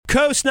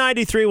Coast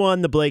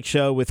 93.1, The Blake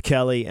Show with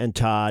Kelly and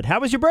Todd.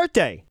 How was your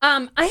birthday?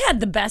 I had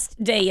the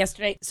best day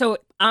yesterday. So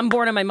I'm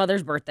born on my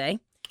mother's birthday.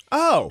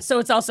 Oh. So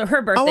it's also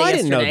her birthday yesterday. I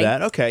didn't know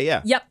that. Okay,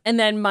 yeah. Yep. And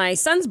then my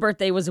son's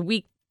birthday was a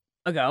week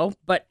ago,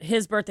 but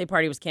his birthday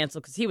party was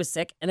canceled because he was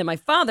sick. And then my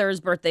father's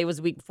birthday was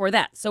a week before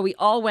that. So we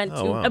all went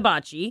to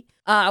hibachi,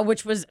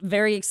 which was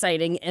very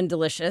exciting and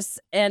delicious.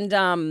 And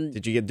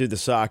did you do the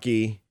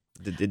sake?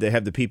 Did they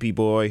have the pee-pee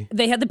boy?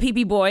 They had the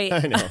pee-pee boy.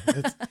 I know.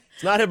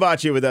 It's not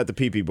hibachi without the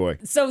pee-pee boy.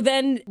 So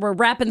then we're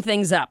wrapping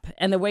things up,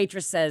 and the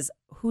waitress says,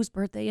 "Whose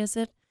birthday is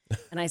it?"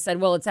 And I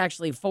said, "Well, it's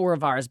actually 4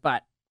 of ours,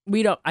 but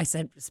we don't," I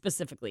said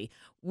specifically,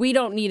 "we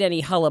don't need any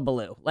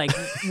hullabaloo. Like,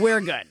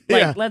 we're good.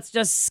 Like, let's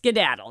just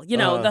skedaddle." You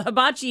know, the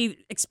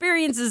hibachi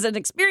experience is an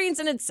experience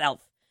in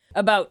itself.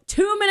 About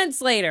 2 minutes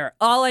later,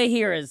 all I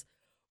hear is,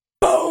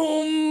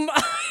 boom!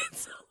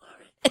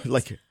 It's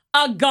like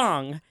a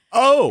gong.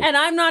 Oh. And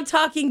I'm not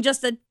talking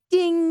just a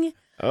ding.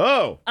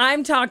 Oh.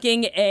 I'm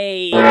talking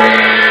a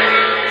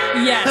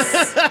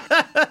yes.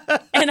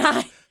 And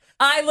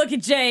I look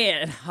at Jay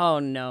and oh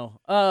no.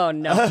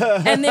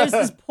 And there's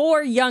this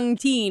poor young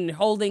teen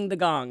holding the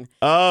gong.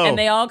 Oh. And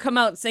they all come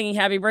out singing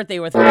happy birthday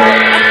with her.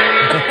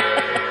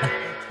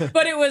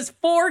 But it was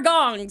 4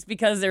 gongs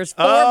because there's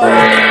 4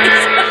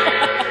 birthdays.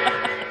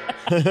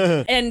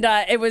 And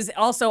it was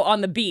also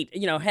on the beat,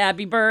 you know,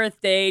 happy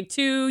birthday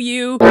to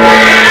you.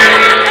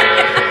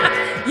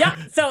 Yeah,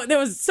 so there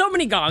was so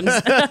many gongs,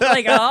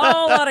 like a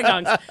whole lot of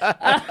gongs.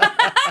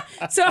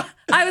 So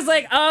I was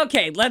like,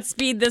 okay, let's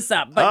speed this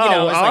up. But you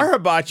know, our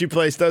hibachi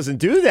place doesn't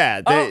do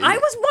that. I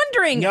was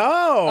wondering.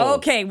 No.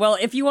 Okay, well,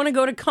 if you want to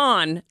go to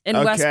Con in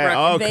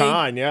Westbrook,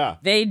 Con, yeah,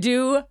 they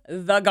do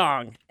the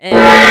gong. And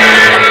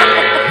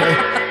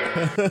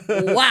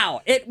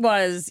wow, it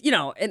was, you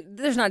know, and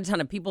there's not a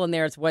ton of people in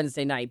there. It's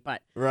Wednesday night,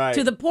 but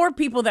to the poor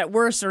people that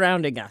were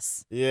surrounding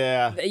us,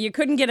 you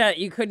couldn't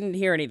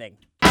hear anything.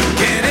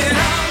 Get it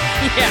on.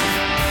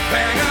 Yeah.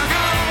 Bang a gong.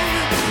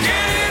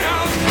 Get it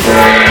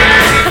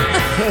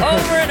on.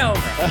 Over and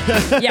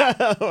over. Yeah.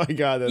 Oh my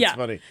God, that's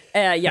funny.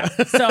 Yeah.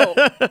 So,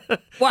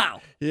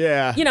 wow.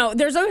 Yeah. You know,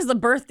 there's always the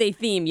birthday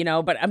theme, you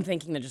know, but I'm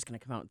thinking they're just going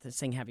to come out to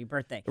sing happy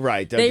birthday.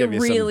 Right. They'll give you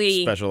some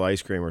special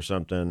ice cream or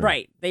something.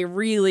 Right. They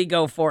really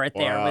go for it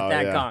there with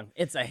that gong.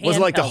 It's a handheld. Was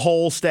it like the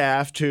whole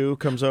staff, too,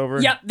 comes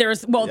over? Yep.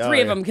 There's,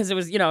 3 of them because it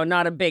was, you know,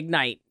 not a big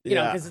night, you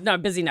know, because it's not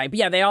a busy night. But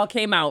yeah, they all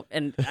came out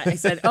and I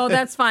said, oh,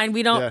 that's fine.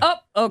 We don't. Oh,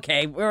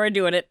 okay. We're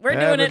doing it. We're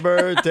doing it. Happy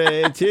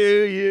birthday to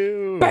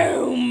you.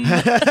 Boom.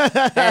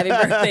 Happy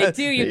birthday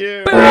to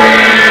you. Boom.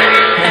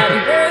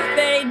 Happy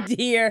birthday,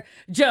 dear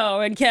Joe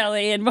and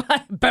Kelly and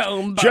my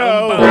boom,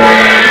 Joe. boom.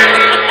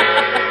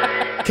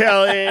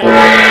 Kelly.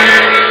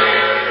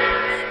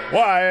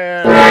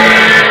 Wyatt.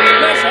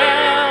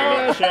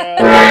 Michelle.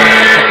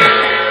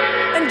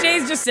 And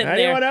Jay's just sitting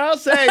there. Anyone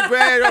else? Hey,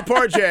 great. Oh,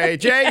 poor Jay.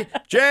 Jay,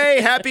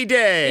 happy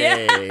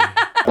day.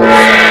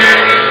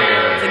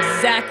 It's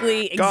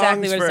exactly Gongs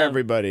what it for sounds.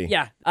 everybody.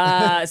 Yeah.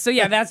 So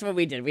yeah, that's what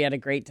we did. We had a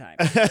great time.